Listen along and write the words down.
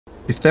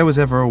If there was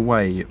ever a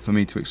way for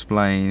me to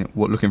explain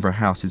what looking for a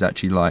house is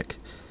actually like,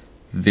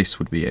 this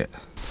would be it.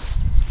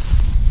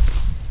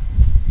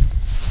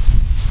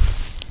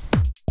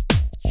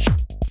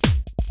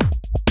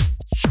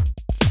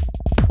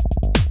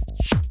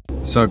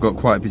 So I've got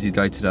quite a busy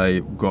day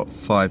today. We've got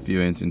 5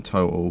 viewings in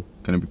total.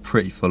 Going to be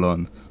pretty full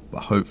on,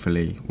 but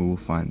hopefully we will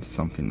find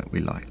something that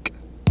we like.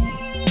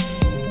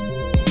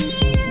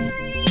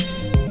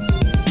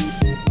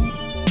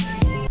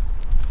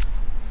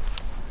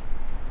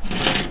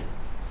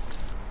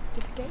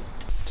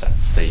 So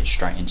feed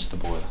straight into the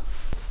boiler.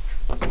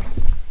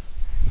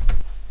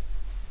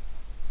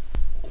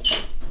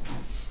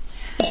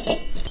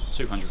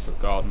 $200-foot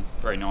garden,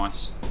 very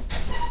nice.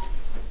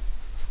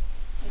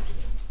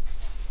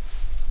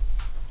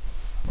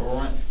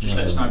 Alright, just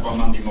let us know by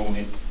Monday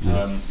morning.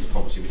 Yes. If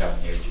obviously we don't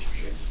hear it, just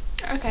presume.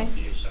 Okay.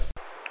 So.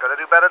 Gotta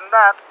do better than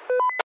that.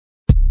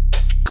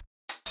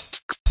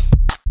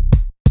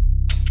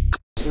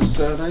 What's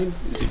his name?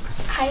 Is it?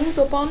 Haynes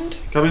or Bond?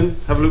 Come in,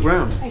 have a look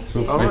round. Thank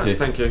you. All right,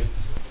 thank you.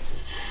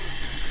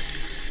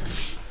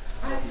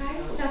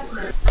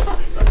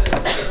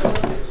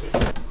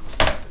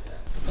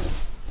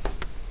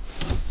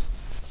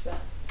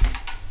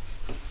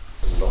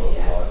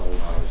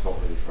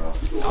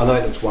 I know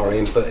it looks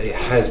worrying, but it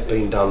has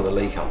been done, the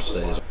leak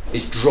upstairs.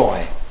 It's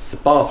dry. The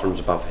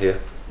bathroom's above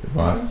here,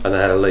 Right. and they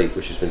had a leak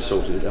which has been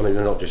sorted. I mean,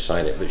 they're not just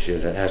saying it, but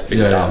it has been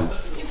Yeah, done.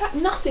 In fact,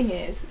 nothing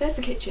is. There's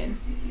the kitchen.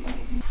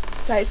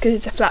 So it's because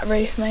it's a flat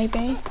roof,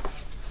 maybe.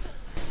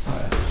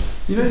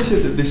 You know you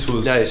said that this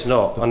was... No, it's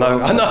not. I know,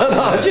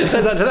 I just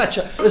said that to that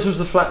chap. This was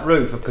the flat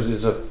roof, because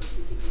there's a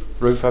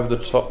roof over the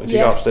top. If you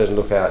go Yeah. upstairs and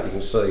look out, you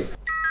can see.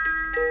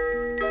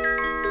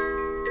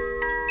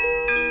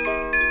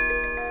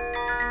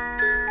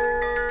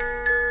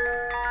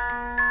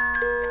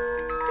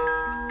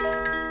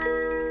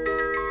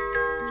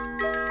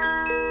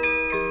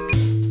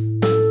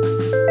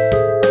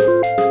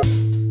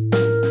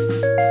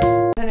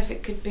 I don't know if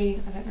it could be,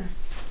 I don't know.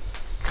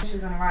 She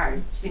was on her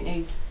own, she didn't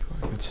need.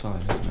 Quite a good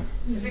size, isn't it?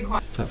 It'd be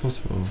quite. Is that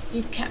possible?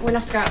 You can't, we'll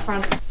have to go out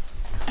front.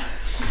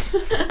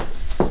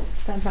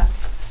 Stand back.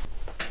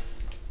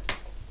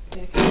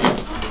 Yeah,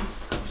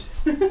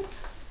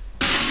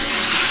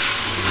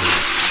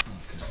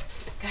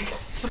 okay.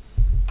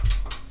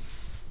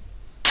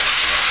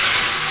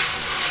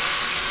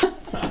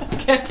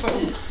 Careful.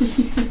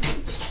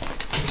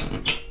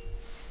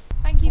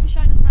 Thank you for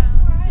showing us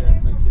around. Yeah,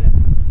 thank you.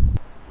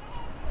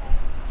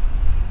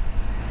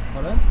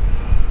 Pardon?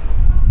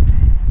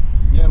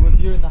 Yeah, we're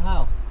viewing the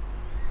house.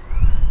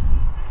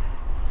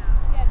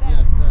 Yeah,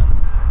 there.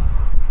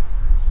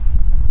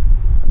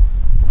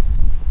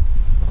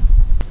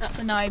 That's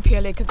a no,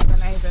 purely because the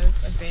neighbour's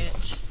a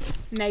bitch.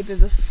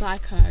 Neighbours are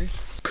psycho.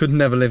 Could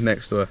never live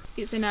next to her.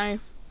 It's a no.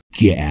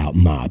 Get out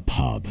my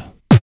pub.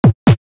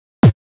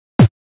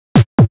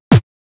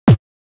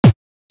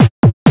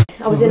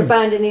 I was in a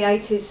band in the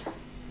 80's.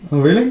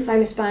 Oh, really?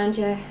 Famous band,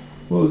 yeah.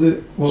 What was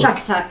it? What?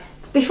 Shakatak.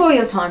 Before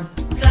your time.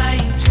 Flying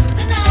through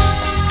the night,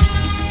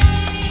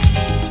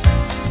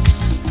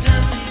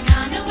 floating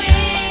on the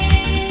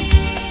wind.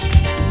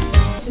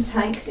 Water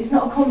tanks. It's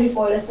not a combi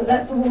boiler, so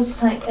that's the water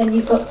tank, and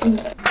you've got some.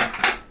 Sorry.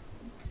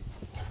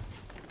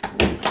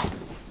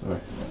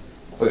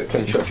 I'll get a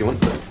clean shot if you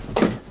want. Go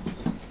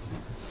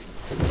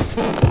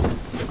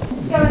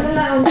in the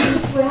lounge.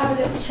 We'll have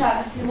a little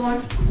chat if you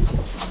want.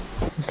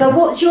 So,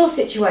 what's your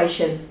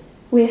situation?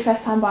 We're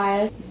first time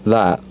buyers.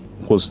 That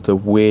was the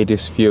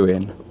weirdest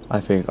viewing I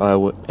think I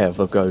would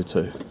ever go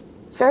to.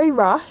 Very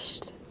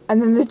rushed.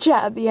 And then the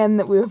chat at the end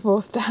that we were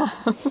forced to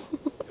have.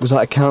 It was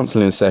like a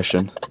counselling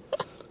session,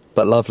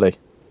 but lovely.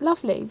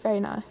 Lovely, very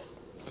nice.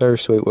 Very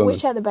sweet woman.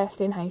 Wish her the best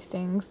in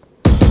Hastings.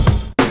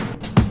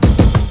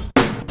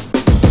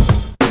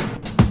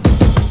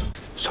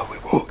 So we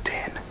walked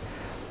in,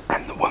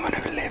 and the woman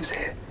who lives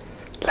here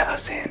let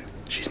us in.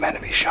 She's meant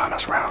to be showing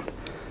us round,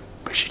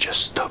 but she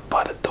just stood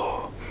by the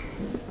door.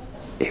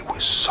 It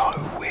was so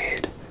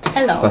weird.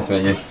 Hello. Nice to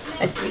meet you.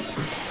 Nice to meet you.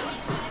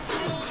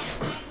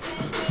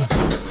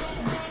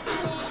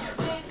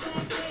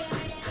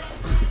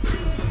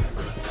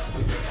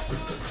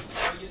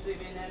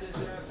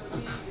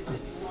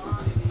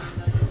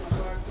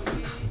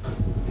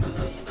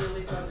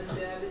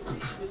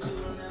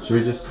 Should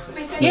we just...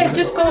 Yeah,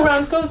 just go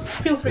around, go,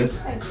 feel free.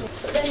 Thank you.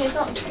 But then it's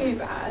not too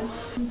bad.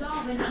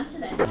 Darwin, answer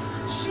them.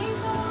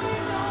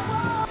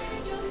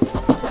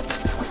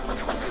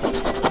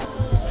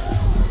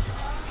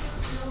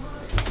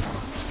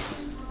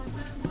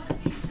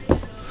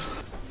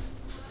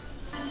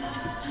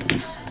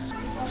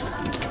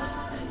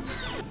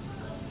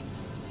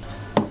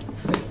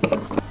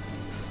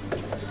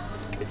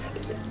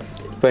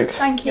 Thanks.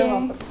 Thank you.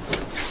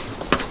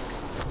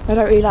 I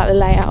don't really like the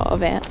layout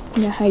of it.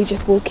 You know how you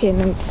just walk in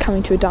and come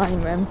into a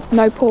dining room.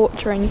 No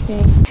porch or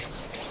anything.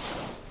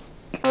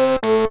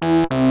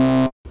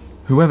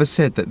 Whoever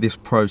said that this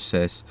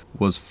process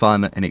was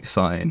fun and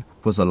exciting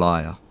was a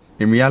liar.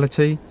 In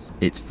reality,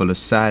 it's full of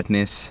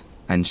sadness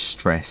and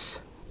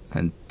stress.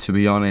 And to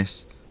be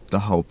honest, the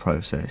whole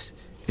process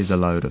is a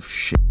load of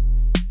shit.